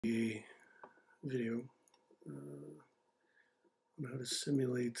a video on how to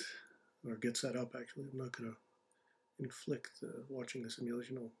simulate or get set up. Actually, I'm not going to inflict watching the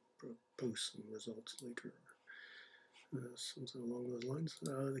simulation. I'll post some results later, something along those lines.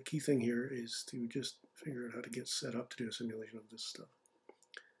 The key thing here is to just figure out how to get set up to do a simulation of this stuff.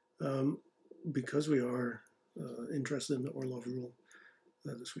 Because we are interested in the Orlov rule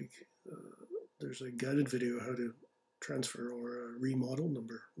this week, there's a guided video how to transfer or remodel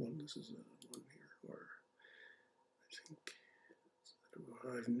number 1. This is one here, or I don't know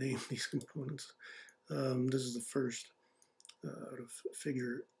how I've named these components. This is the first out of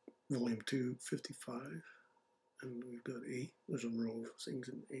figure volume 2, 55, and we've got A. There's a row of things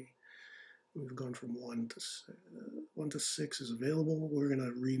in A. We've gone from 1 to 6 is available. We're going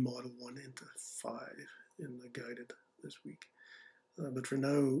to remodel 1 into 5 in the guided this week. But for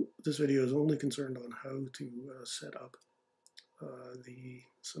now, this video is only concerned on how to set up the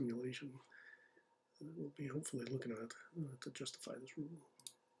simulation that we'll be hopefully looking at to justify this rule.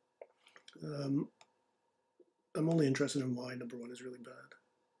 I'm only interested in why number 1 is really bad.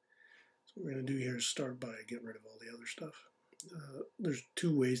 So what we're going to do here is start by getting rid of all the other stuff. There's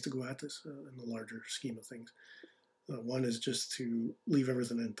 2 ways to go at this in the larger scheme of things. One is just to leave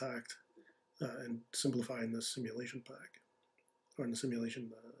everything intact and simplify in the simulation pack, or in the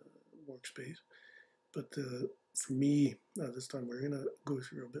simulation workspace. But for me, this time we're going to go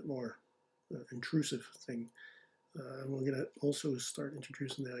through a bit more intrusive thing. And we're going to also start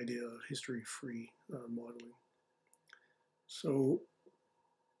introducing the idea of history-free modeling. So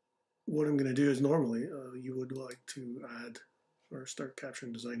what I'm going to do is normally you would like to add or start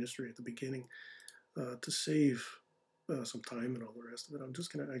capturing design history at the beginning to save some time and all the rest of it. I'm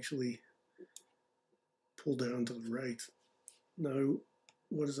just going to actually pull down to the right. Now,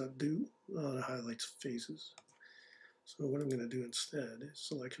 what does that do? It highlights faces. So what I'm going to do instead is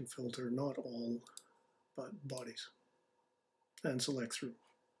selection filter not all, but bodies, and select through.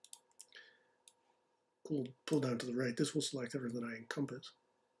 Pull down to the right. This will select everything I encompass,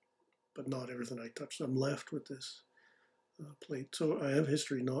 but not everything I touch. So I'm left with this plate. So I have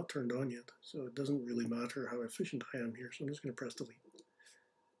history not turned on yet, so it doesn't really matter how efficient I am here. So I'm just going to press delete.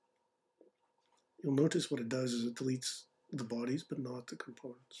 You'll notice what it does is it deletes the bodies, but not the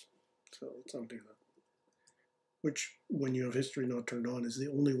components. So let's undo that. Which, when you have history not turned on, is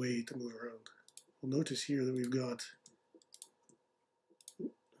the only way to move around. You'll notice here that we've got,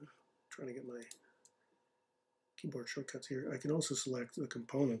 trying to get my keyboard shortcuts here, I can also select the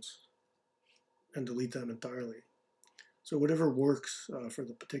components and delete them entirely. So whatever works for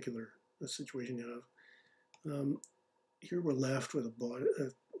the particular situation you have. Here we're left with a body,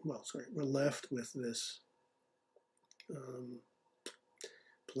 we're left with this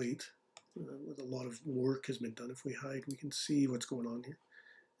plate with a lot of work has been done. If we hide, we can see what's going on here.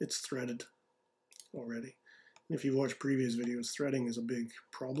 It's threaded already. And if you watch previous videos, threading is a big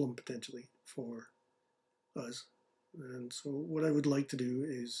problem potentially for us. And so what I would like to do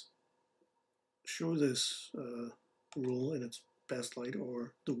is show this rule in its best light,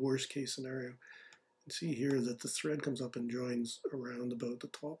 or the worst case scenario. You can see here that the thread comes up and joins around about the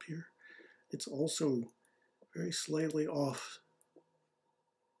top here. It's also very slightly off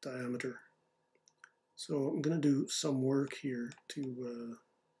diameter. So I'm going to do some work here to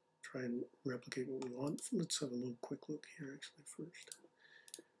try and replicate what we want. Let's have a little quick look here actually first.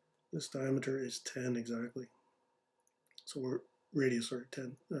 This diameter is 10 exactly. So we're radius, sorry,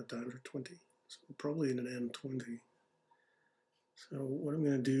 10, diameter 20. So we're probably in an M20. So what I'm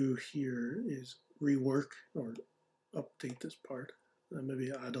going to do here is rework or update this part and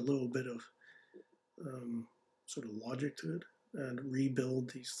maybe add a little bit of sort of logic to it and rebuild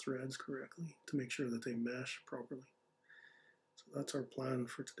these threads correctly to make sure that they mesh properly. So that's our plan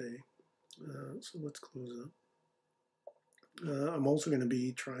for today. So let's close up. I'm also going to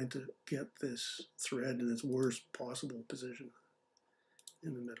be trying to get this thread in its worst possible position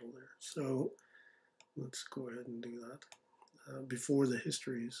in the middle there. So let's go ahead and do that before the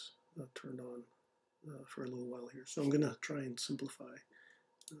history is turned on for a little while here. So I'm going to try and simplify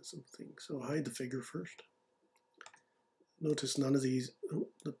some things. So hide the figure first. Notice none of these, oh,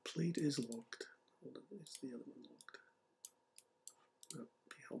 the plate is locked. Hold on, is the other one locked? That would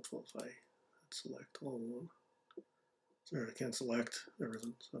be helpful if I select all of them. Sorry, I can't select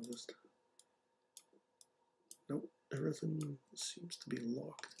everything, so I'll just, nope, everything seems to be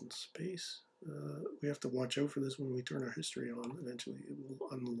locked in space. We have to watch out for this when we turn our history on. Eventually it will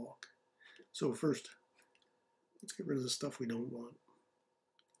unlock. So first, let's get rid of the stuff we don't want.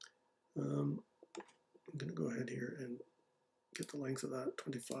 I'm going to go ahead here and get the length of that,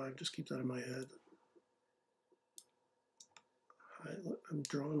 25, just keep that in my head. I'm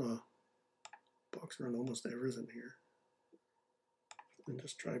drawing a box around almost everything here. And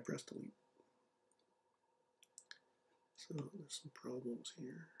just try press delete. So there's some problems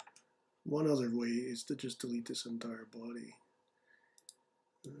here. One other way is to just delete this entire body.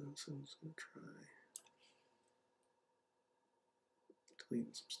 So I'm just going to try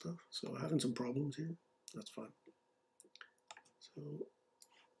deleting some stuff. So having some problems here, that's fine. So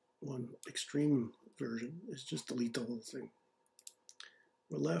one extreme version is just delete the whole thing.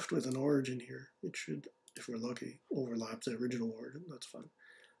 We're left with an origin here. It should, if we're lucky, overlap the original origin. That's fine.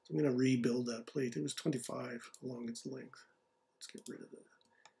 So I'm going to rebuild that plate. It was 25 along its length. Let's get rid of the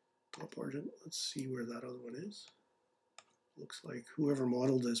top origin. Let's see where that other one is. Looks like whoever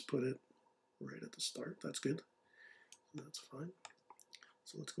modeled this put it right at the start. That's good. That's fine.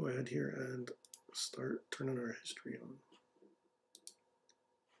 So let's go ahead here and start turning our history on.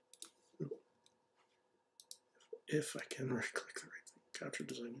 If I can right-click the right thing, capture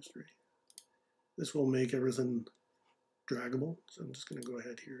design history. This will make everything draggable. So I'm just going to go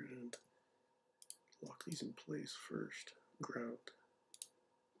ahead here and lock these in place first. Ground.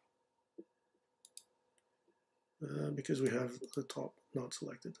 Because we have the top not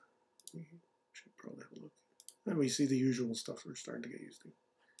selected, we should probably have a look. And we see the usual stuff we're starting to get used to.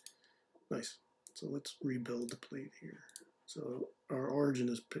 Nice. So let's rebuild the plate here. So our origin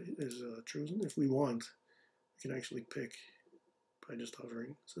is chosen. If we want, we can actually pick by just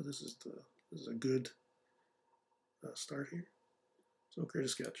hovering. So this is a good start here. So create a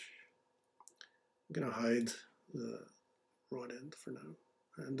sketch. I'm going to hide the rod end for now,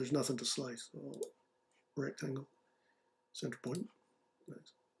 and there's nothing to slice. So rectangle, center point,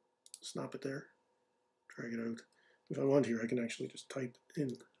 nice. Snap it there, drag it out. If I want here, I can actually just type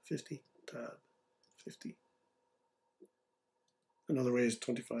in 50, tab 50. Another way is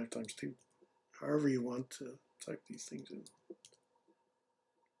 25 times 2. However you want to type these things in.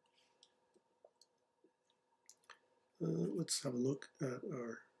 Let's have a look at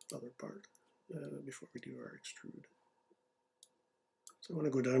our other part before we do our extrude. So I want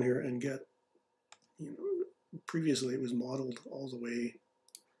to go down here and get, previously it was modeled all the way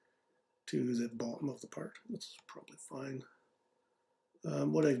to the bottom of the part. That's probably fine.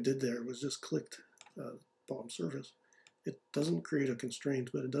 What I did there was just clicked bottom surface. It doesn't create a constraint,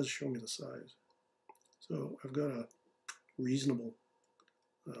 but it does show me the size. So I've got a reasonable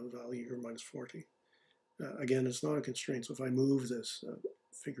value here, minus 40. Again, it's not a constraint, so if I move this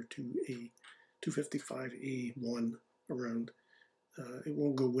figure 255A1 around, it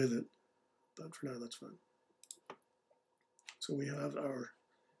won't go with it, but for now that's fine. So we have our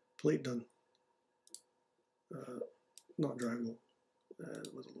plate done, not draggable,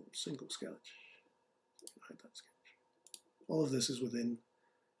 with a little single sketch. Hide that sketch. All of this is within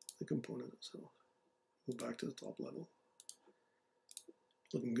the component itself. Go back to the top level.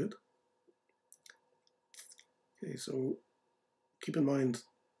 Looking good. Okay, so keep in mind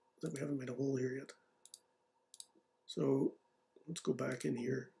that we haven't made a hole here yet. So let's go back in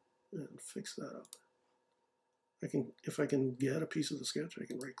here and fix that up. If I can get a piece of the sketch, I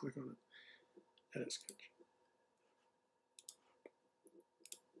can right click on it, edit sketch.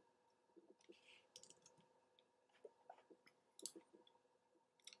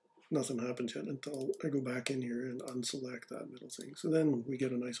 Nothing happens yet until I go back in here and unselect that middle thing. So then we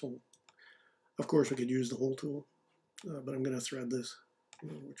get a nice hole. Of course, we could use the hole tool, but I'm going to thread this,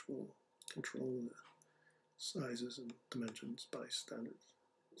 which will control the sizes and dimensions by standards.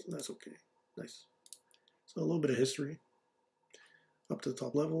 So that's okay. Nice. So a little bit of history up to the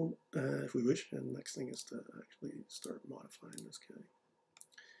top level, if we wish. And the next thing is to actually start modifying this guy.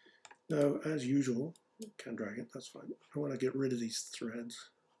 Now, as usual, can't drag it. That's fine. I want to get rid of these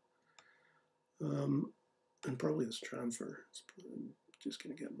threads. And probably this transfer is just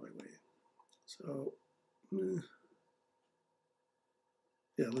going to get in my way. So,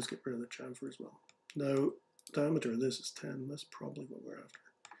 yeah, let's get rid of the chamfer as well. Now, diameter of this is 10. That's probably what we're after.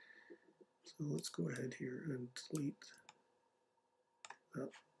 So let's go ahead here and delete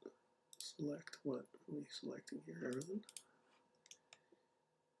that. Select what are we selecting here? Everything.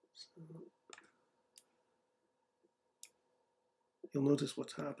 So you'll notice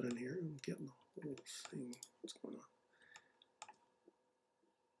what's happening here. I'm getting the whole thing. What's going on?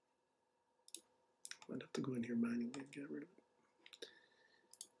 Might have to go in here manually and get rid of it.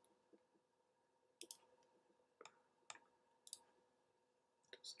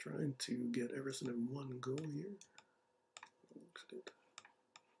 Just trying to get everything in one go here. Looks good.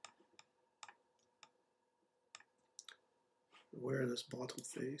 Aware of this bottom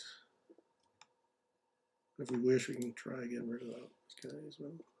face. If we wish, we can try getting rid of that guy as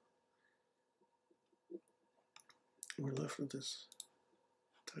well. we're left with this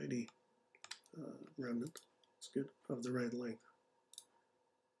tidy remnant. It's good, of the right length.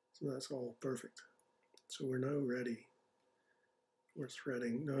 So that's all perfect. So we're now ready for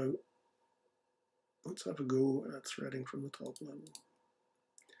threading. Now let's have a go at threading from the top level.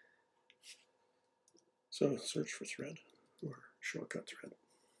 So search for thread or shortcut thread.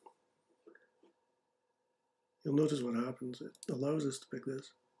 You'll notice what happens. It allows us to pick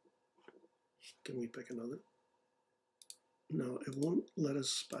this. Can we pick another? No, it won't let us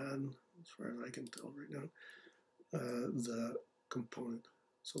span, as far as I can tell right now, the component.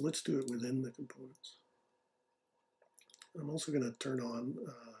 So let's do it within the components. I'm also going to turn on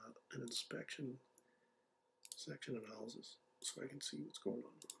an inspection section analysis so I can see what's going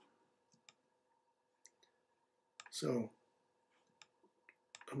on. So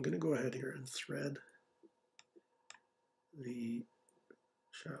I'm going to go ahead here and thread the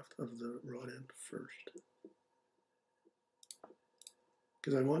shaft of the rod end first,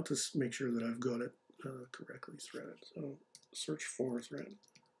 because I want to make sure that I've got it correctly threaded. So search for thread,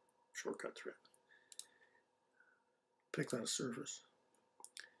 shortcut thread. Pick that surface.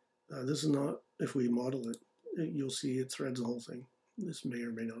 This is not, if we model it, you'll see it threads the whole thing. This may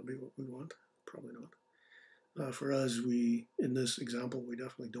or may not be what we want, probably not. For us, in this example, we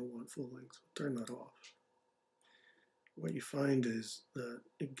definitely don't want full length, so turn that off. What you find is that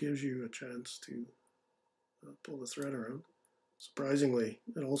it gives you a chance to pull the thread around. Surprisingly,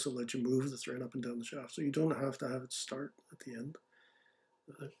 it also lets you move the thread up and down the shaft, so you don't have to have it start at the end.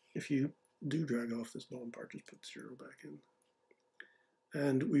 If you do drag off this bottom part, just put 0 back in.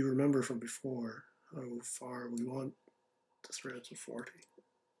 And we remember from before how far we want the threads of 40.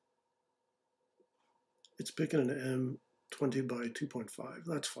 It's picking an M20 by 2.5.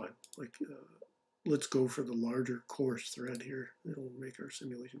 That's fine. Like, let's go for the larger coarse thread here. It'll make our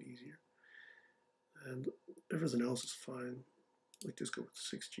simulation easier. And everything else is fine. Like, just go with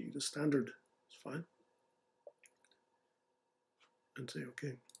 6G. The standard is fine. And say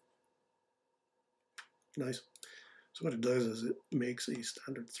OK. Nice. So what it does is it makes a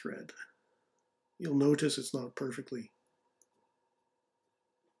standard thread. You'll notice it's not perfectly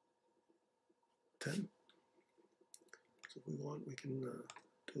 10. So if we want, we can do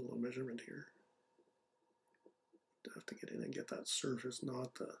a little measurement here. Have to get in and get that surface,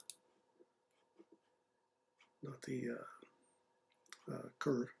 not the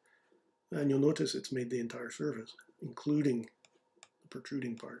curve. And you'll notice it's made the entire surface, including the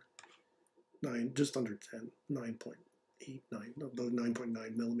protruding part. Just under 10, 9.89, about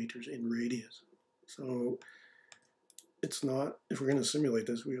 9.9 millimeters in radius. So it's not, if we're going to simulate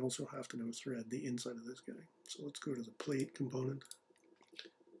this, we also have to know thread the inside of this guy. So let's go to the plate component.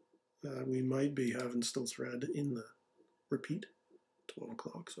 We might be having still thread in the repeat 12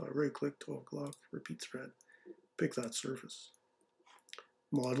 o'clock. So I right click 12 o'clock, repeat thread, pick that surface,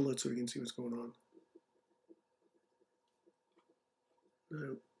 model it so we can see what's going on.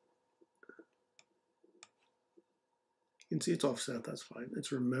 Now, you can see it's offset, that's fine.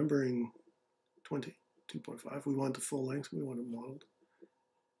 It's remembering 2.5. We want the full length, we want it modeled.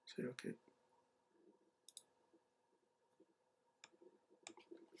 Say OK.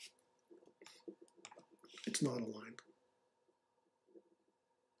 It's not aligned.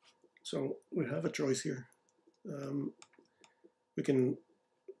 So we have a choice here. We can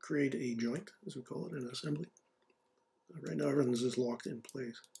create a joint, as we call it in assembly. Right now everything's just locked in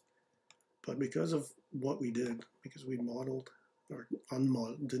place. But because of what we did, because we modeled or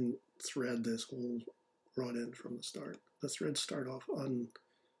unmodeled, didn't thread this whole rod end from the start, the threads start off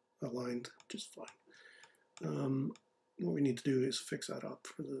unaligned, which is fine. What we need to do is fix that up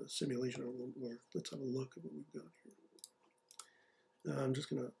for the simulation, or it won't work. Let's have a look at what we've got here. I'm just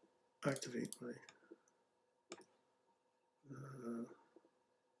going to activate my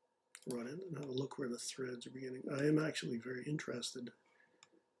rod end and have a look where the threads are beginning. I am actually very interested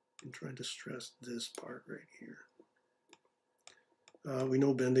in trying to stress this part right here. We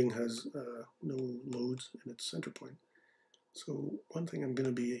know bending has no loads in its center point. So one thing I'm going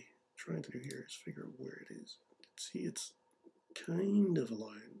to be trying to do here is figure out where it is. See, it's kind of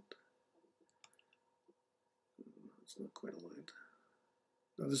aligned. It's not quite aligned.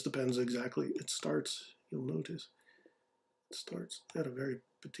 Now this depends exactly. It starts, you'll notice, it starts at a very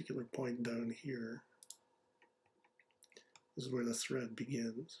particular point down here. This is where the thread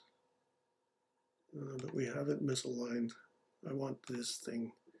begins. But we have it misaligned. I want this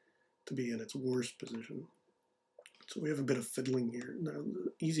thing to be in its worst position. So we have a bit of fiddling here. Now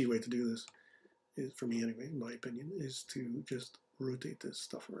the easy way to do this is, for me anyway, in my opinion, is to just rotate this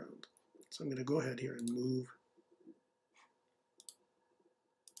stuff around. So I'm going to go ahead here and move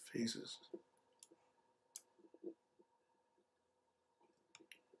faces.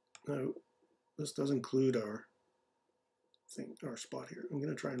 Now, this does include our spot here. I'm going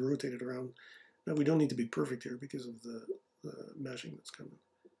to try and rotate it around. Now, we don't need to be perfect here because of the meshing that's coming.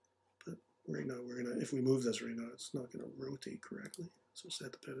 But right now, we're going to, if we move this right now, it's not going to rotate correctly. So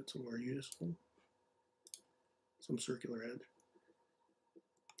set the pivot somewhere useful. Some circular edge.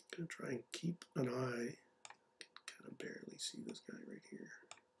 I'm going to try and keep an eye. I can kind of barely see this guy right here.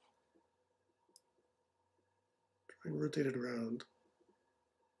 Try and rotate it around.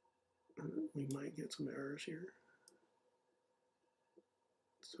 We might get some errors here.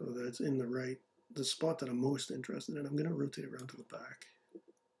 So that it's in the spot that I'm most interested in. I'm going to rotate around to the back.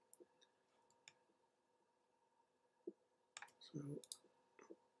 So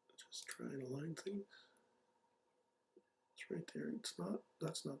just try and align things. It's right there.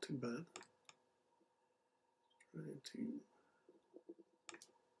 That's not too bad. Trying to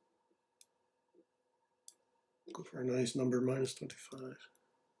go for a nice number, -25.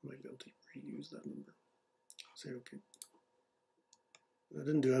 Might be able to reuse that number. Say okay. I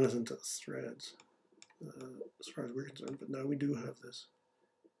didn't do anything to the threads as far as we're concerned, but now we do have this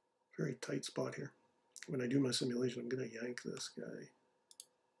very tight spot here. When I do my simulation, I'm going to yank this guy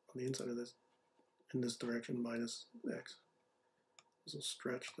on the inside of this in this direction minus x. This will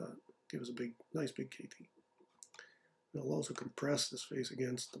stretch that, give us a nice big KT. It'll also compress this face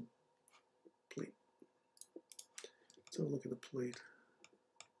against the plate. Let's have a look at the plate.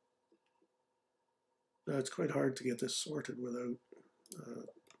 Now it's quite hard to get this sorted without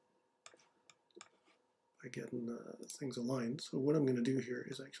by getting things aligned. So what I'm going to do here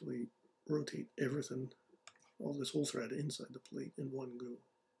is actually rotate everything, all this whole thread inside the plate in one go.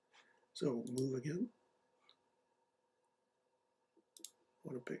 So move again. I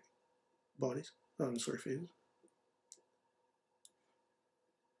want to pick bodies. I'm sorry, phases.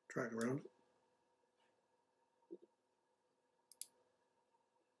 Drag around.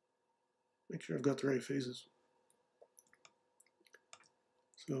 Make sure I've got the right phases.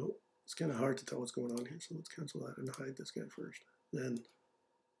 So it's kind of hard to tell what's going on here, so let's cancel that and hide this guy first. Then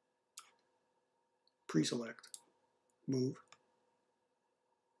pre-select, move.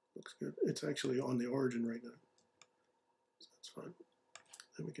 Looks good. It's actually on the origin right now, so that's fine.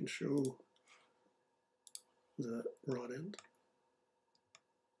 Then we can show the rod end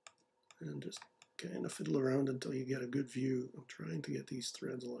and just kind of fiddle around until you get a good view. I'm trying to get these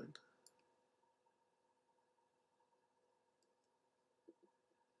threads aligned.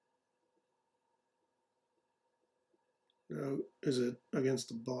 Now, is it against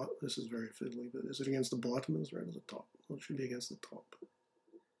the bottom? This is very fiddly, but is it against the bottom or is it right at the top? Well, it should be against the top.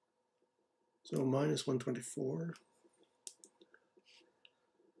 So -124.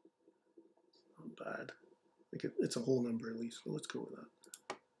 Not bad. It's a whole number at least, so let's go with that.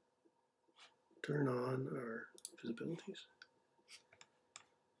 Turn on our visibilities.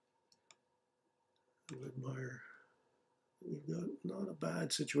 I admire. We've got not a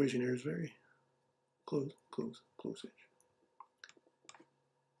bad situation here. It's very close-ish.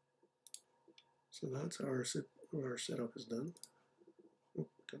 So that's our setup is done. Oh,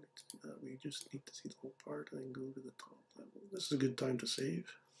 don't need to do that. We just need to see the whole part and then go to the top level. This is a good time to save.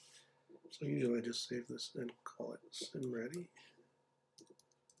 So usually I just save this and call it sim ready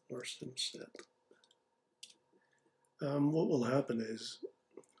or sim set. What will happen is,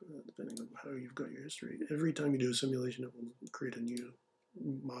 depending on how you've got your history, every time you do a simulation, it will create a new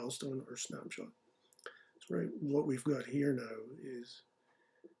milestone or snapshot. So right, what we've got here now is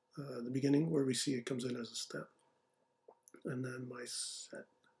the beginning where we see it comes in as a step, and then my set,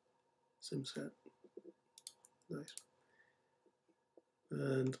 sim set, nice.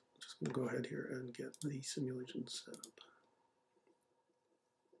 And I'm just going to go ahead here and get the simulation set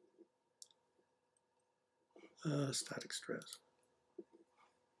up. Static stress.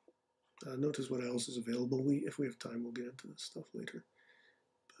 Notice what else is available. If we have time, we'll get into this stuff later.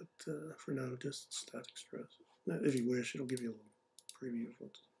 But for now, just static stress. If you wish, it'll give you a little preview of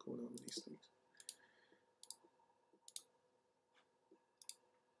what's going on with these things.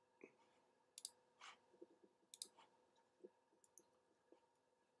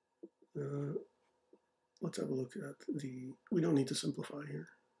 Let's have a look at we don't need to simplify here.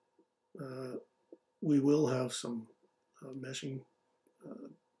 We will have some meshing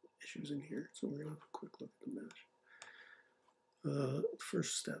issues in here, so we're going to have a quick look at the mesh.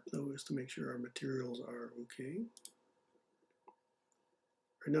 First step, though, is to make sure our materials are okay.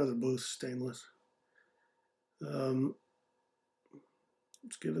 Right now they're both stainless.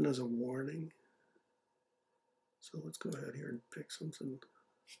 It's given as a warning, so let's go ahead here and pick something.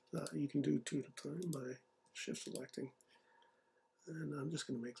 You can do two at a time by shift selecting, and I'm just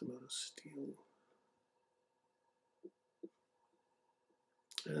going to make them out of steel.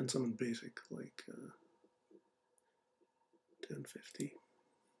 and something basic like 1050.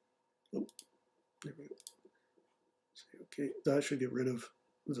 Oh, there we go. Say okay, that should get rid of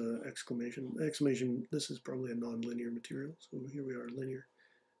the exclamation. Exclamation, this is probably a non-linear material, so here we are, linear.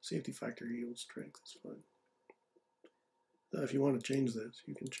 Safety factor, yield strength is fine. If you want to change this,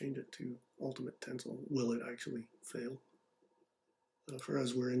 you can change it to ultimate tensile. Will it actually fail? For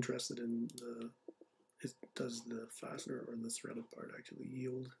us, we're interested in does the fastener or the threaded part actually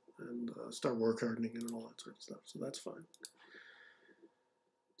yield and start work hardening and all that sort of stuff. So that's fine.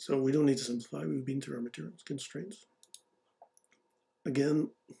 So we don't need to simplify. We've been through our materials constraints. Again,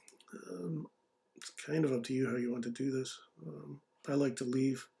 it's kind of up to you how you want to do this. I like to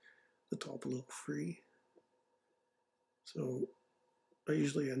leave the top a little free. So I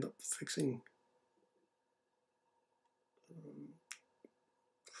usually end up fixing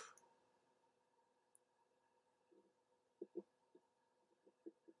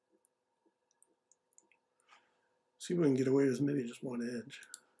see if we can get away with maybe just one edge.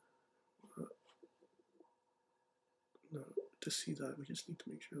 No, to see that, we just need to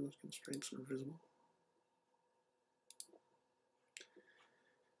make sure those constraints are visible.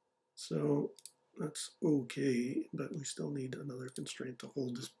 So that's okay, but we still need another constraint to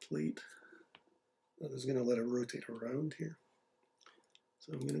hold this plate. That is going to let it rotate around here.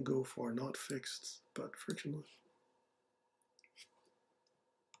 So I'm going to go for not fixed, but frictionless.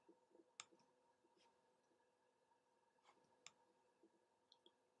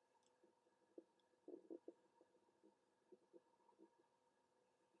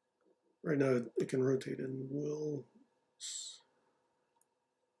 Right now it can rotate and will should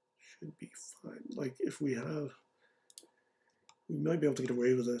be fine. Like if we might be able to get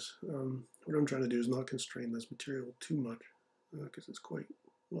away with this. What I'm trying to do is not constrain this material too much because it's quite,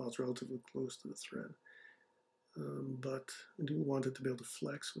 well, it's relatively close to the thread. But I do want it to be able to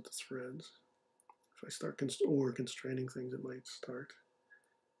flex with the threads. If I start over constraining things, it might start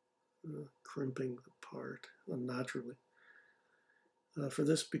crimping the part unnaturally. For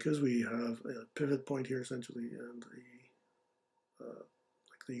this, because we have a pivot point here essentially, and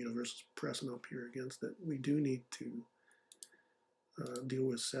like the universe is pressing up here against it, we do need to deal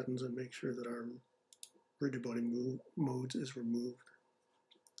with settings and make sure that our rigid body modes is removed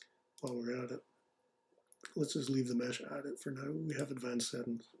while we're at it. Let's just leave the mesh at it for now. We have advanced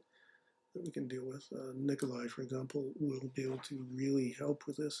settings that we can deal with. Nikolai, for example, will be able to really help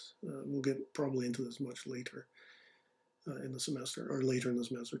with this. We'll get probably into this much later in the semester, or later in the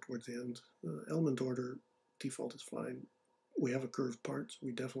semester towards the end. Element order default is fine. We have a curved part, so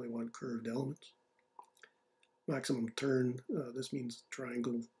we definitely want curved elements. Maximum turn, this means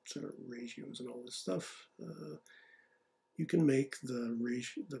triangle center ratios and all this stuff. You can make the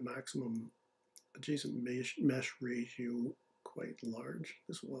maximum adjacent mesh ratio quite large.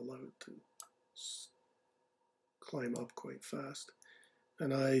 This will allow it to climb up quite fast.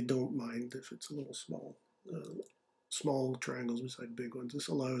 And I don't mind if it's a little small. Small triangles beside big ones. This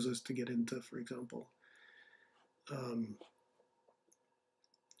allows us to get into, for example, the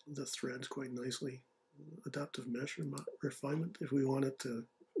threads quite nicely. Adaptive mesh refinement, if we want it to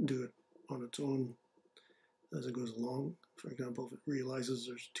do it on its own as it goes along. For example, if it realizes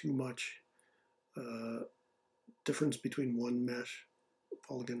there's too much difference between one mesh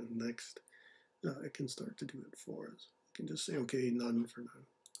polygon and the next, it can start to do it for us. You can just say, okay, none for now.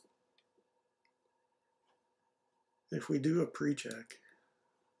 If we do a pre-check,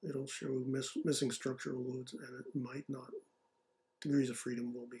 it'll show missing structural loads, and it might not. Degrees of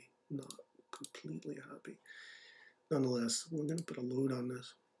freedom will be not completely happy. Nonetheless, we're going to put a load on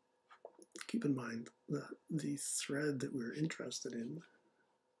this. Keep in mind that the thread that we're interested in,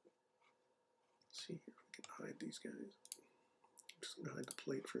 let's see if we can hide these guys. I'm just going to hide the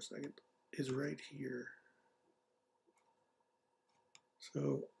plate for a second, is right here.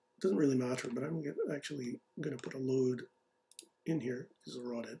 So it doesn't really matter, but I'm actually going to put a load in here. This is a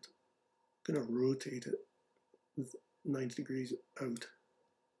rod head. I'm going to rotate it with 90 degrees out.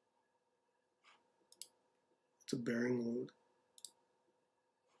 It's a bearing load.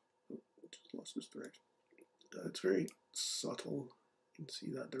 Oh, just lost this direction. It's very subtle. You can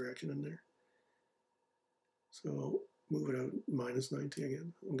see that direction in there. So move it out minus 90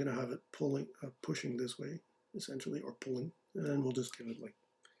 again. I'm going to have it pushing this way, essentially, or pulling. And we'll just give it like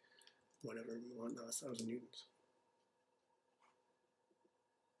whatever we want now, 1,000 newtons.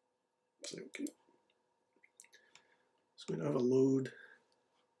 So, okay. So we now have a load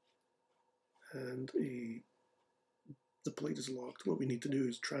and the plate is locked. What we need to do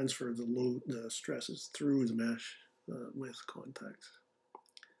is transfer the stresses through the mesh with contacts.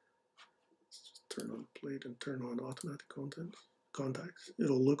 Let's just turn on the plate and turn on automatic contents. contacts,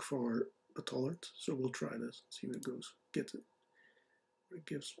 it'll look for a tolerance. So we'll try this, see what it goes, gets it, what it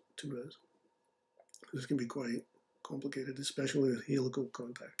gives to us. This can be quite complicated, especially with helical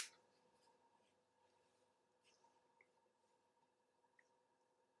contacts.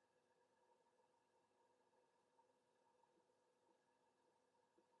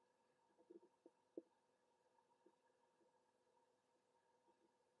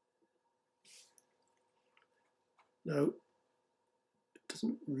 Now, it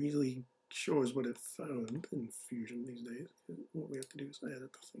doesn't really show us what it found in Fusion these days. What we have to do is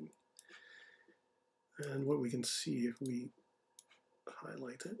edit the thing. And what we can see if we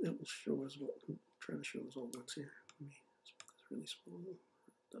highlight it, it will show us what I'm trying to show this all at once here. It's really small.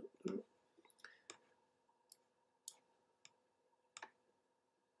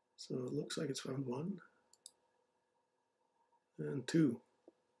 So it looks like it's found 1 and 2.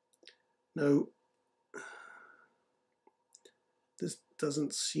 Now, this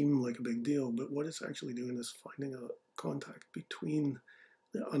doesn't seem like a big deal, but what it's actually doing is finding a contact between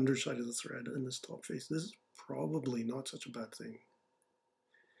the underside of the thread and this top face. This is probably not such a bad thing.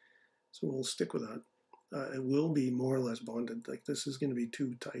 So we'll stick with that. It will be more or less bonded. Like this is going to be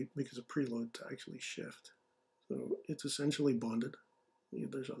too tight because of preload to actually shift. So it's essentially bonded.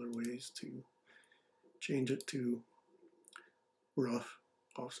 There's other ways to change it to rough,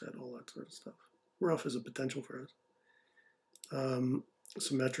 offset, all that sort of stuff. Rough is a potential for us.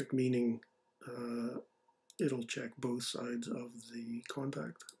 Symmetric meaning it'll check both sides of the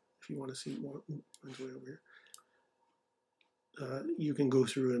contact. If you want to see more, mine's way over here. You can go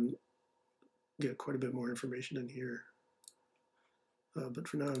through and get quite a bit more information in here. But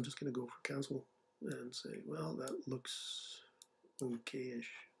for now, I'm just going to go for cancel and say, well, that looks okay-ish.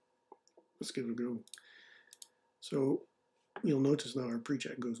 Let's give it a go. So you'll notice now our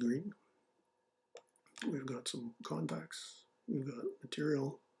pre-check goes green. We've got some contacts. We've got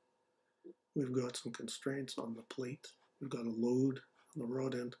material. We've got some constraints on the plate. We've got a load on the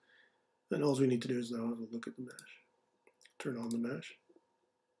rod end. And all we need to do is now have a look at the mesh. Turn on the mesh.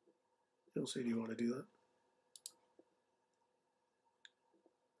 It'll say, do you want to do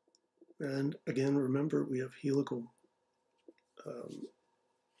that? And again, remember we have helical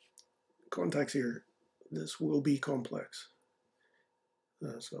contacts here. This will be complex.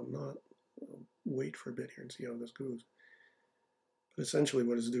 So I'll wait for a bit here and see how this goes. But essentially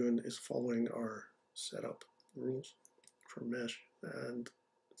what it's doing is following our setup rules for mesh, and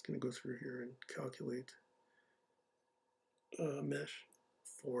it's going to go through here and calculate mesh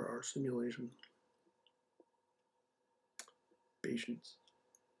for our simulation. Patience.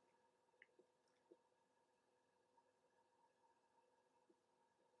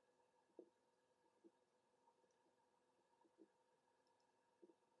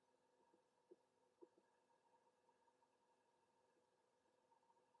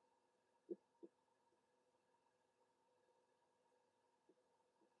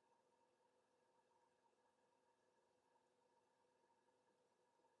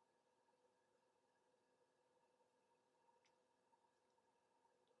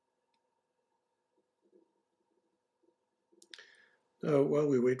 While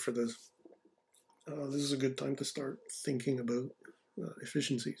we wait for this, this is a good time to start thinking about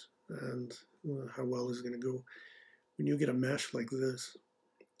efficiencies and how well is it going to go. When you get a mesh like this,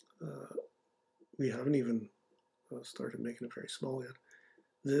 we haven't even started making it very small yet.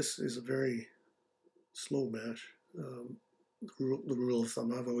 This is a very slow mesh. The rule of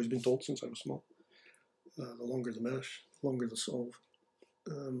thumb I've always been told since I was small. The longer the mesh, the longer the solve.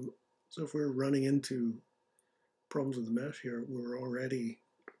 So if we're running into problems with the mesh here, we're already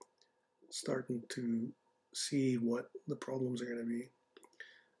starting to see what the problems are going to be.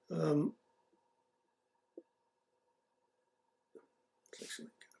 It's actually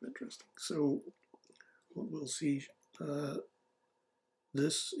kind of interesting. So what we'll see,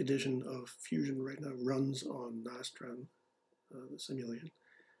 this edition of Fusion right now runs on Nastran, the simulation.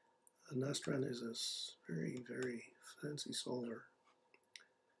 Nastran is a very, very fancy solver.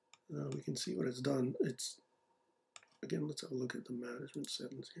 We can see what it's done. It's, again, let's have a look at the management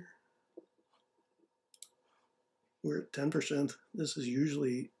settings here. We're at 10%. This is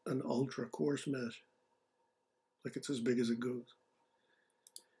usually an ultra coarse mesh. Like it's as big as it goes.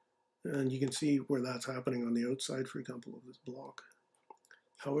 And you can see where that's happening on the outside, for example, of this block.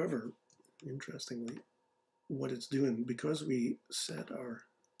 However, interestingly, what it's doing, because we set our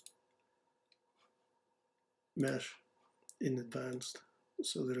mesh in advance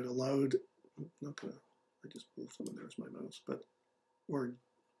so that it allowed, I'm not gonna, I just moved something, there's my mouse, but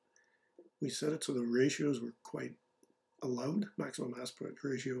we set it so the ratios were quite allowed, maximum aspect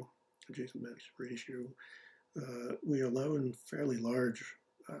ratio, adjacent mesh ratio, we allow in fairly large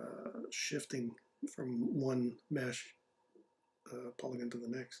shifting from one mesh polygon to the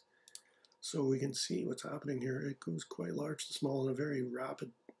next. So we can see what's happening here. It goes quite large to small in a very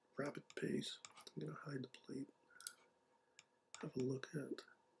rapid pace. I'm going to hide the plate. Have a look at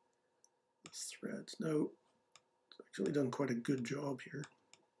the threads. Now, it's actually done quite a good job here.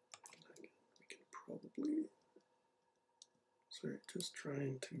 We can probably, sorry, just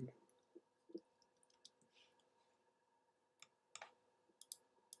trying to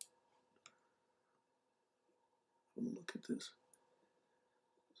look at this.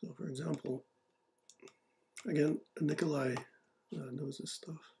 So for example, again, Nikolai knows this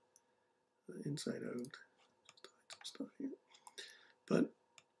stuff inside out. Just hide some stuff here. But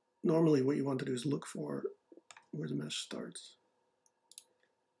normally what you want to do is look for where the mesh starts.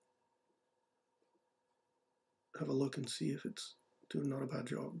 Have a look and see if it's doing not a bad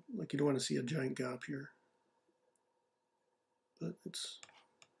job. Like, you don't want to see a giant gap here. But it's,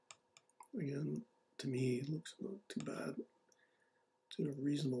 again, to me, it looks not too bad. It's doing a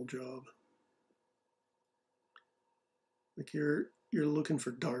reasonable job. Like, you're looking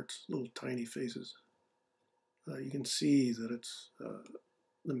for darts, little tiny faces. You can see that it's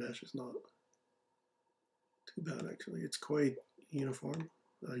the mesh is not too bad, actually. It's quite uniform.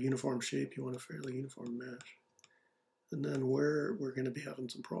 Uniform shape, you want a fairly uniform mesh. And then where we're going to be having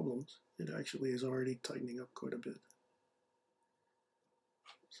some problems, it actually is already tightening up quite a bit.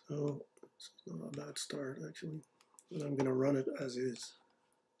 So it's not a bad start, actually. And I'm going to run it as is.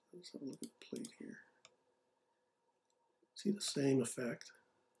 Let's have a look at the plate here. See the same effect.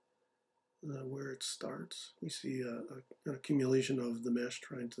 Where it starts, we see an accumulation of the mesh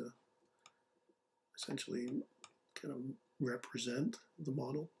trying to essentially kind of represent the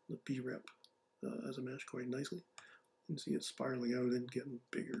model, the B-rep, as a mesh quite nicely. You can see it spiraling out and getting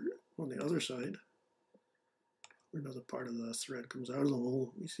bigger. On the other side, where another part of the thread comes out of the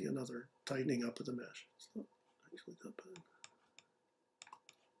hole, we see another tightening up of the mesh. It's not actually that bad.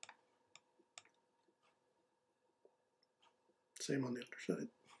 Same on the other side.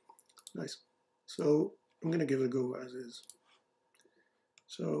 Nice. So I'm going to give it a go as is.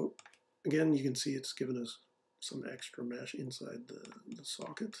 So again, you can see it's given us some extra mesh inside the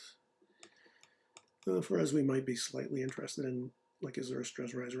socket. For us, we might be slightly interested in, like, is there a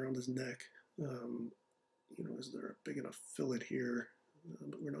stress rise around his neck? You know, is there a big enough fillet here?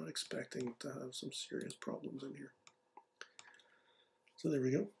 But we're not expecting to have some serious problems in here. So there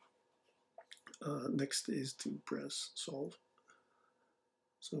we go. Next is to press solve.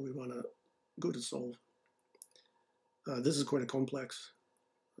 So we want to go to solve. This is quite a complex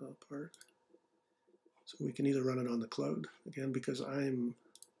part. So we can either run it on the cloud, again, because I'm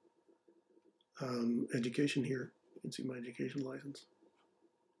education here. You can see my education license.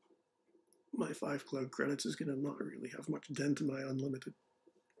 My 5 cloud credits is going to not really have much dent in my unlimited.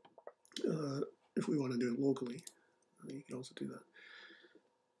 If we want to do it locally, you can also do that.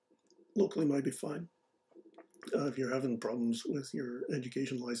 Locally might be fine. If you're having problems with your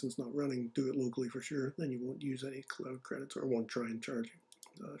education license not running, do it locally for sure. Then you won't use any cloud credits or won't try and charge you.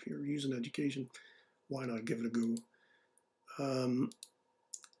 If you're using education, why not give it a go?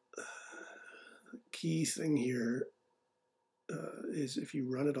 Key thing here is if you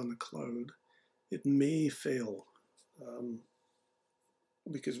run it on the cloud, it may fail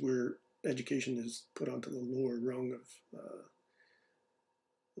because education is put onto the lower rung of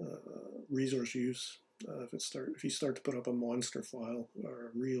resource use. If you start to put up a monster file or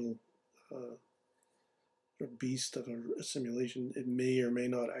a real beast of a simulation, it may or may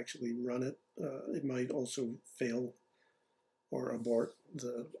not actually run it. It might also fail or abort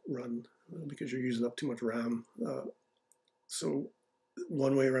the run because you're using up too much RAM. So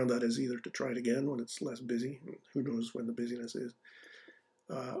one way around that is either to try it again when it's less busy, who knows when the busyness is,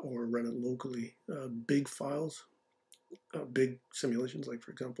 or run it locally. Big files, big simulations, like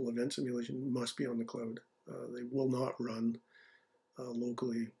for example event simulation, must be on the cloud. They will not run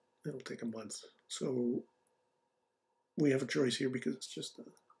locally. It'll take a month. So we have a choice here because it's just a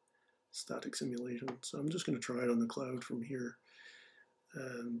static simulation. So I'm just going to try it on the cloud from here,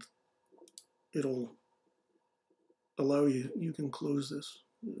 and it'll allow you can close this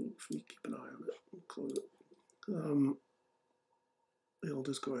if we keep an eye on it and close it. It'll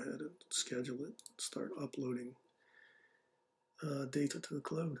just go ahead and schedule it, start uploading data to the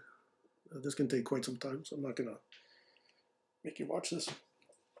cloud. This can take quite some time, so I'm not going to make you watch this.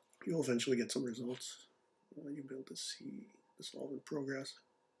 You'll eventually get some results. You'll be able to see the solvent progress.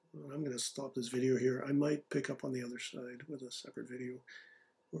 I'm going to stop this video here. I might pick up on the other side with a separate video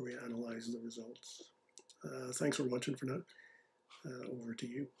where we analyze the results. Thanks for watching for now. Over to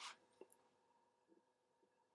you.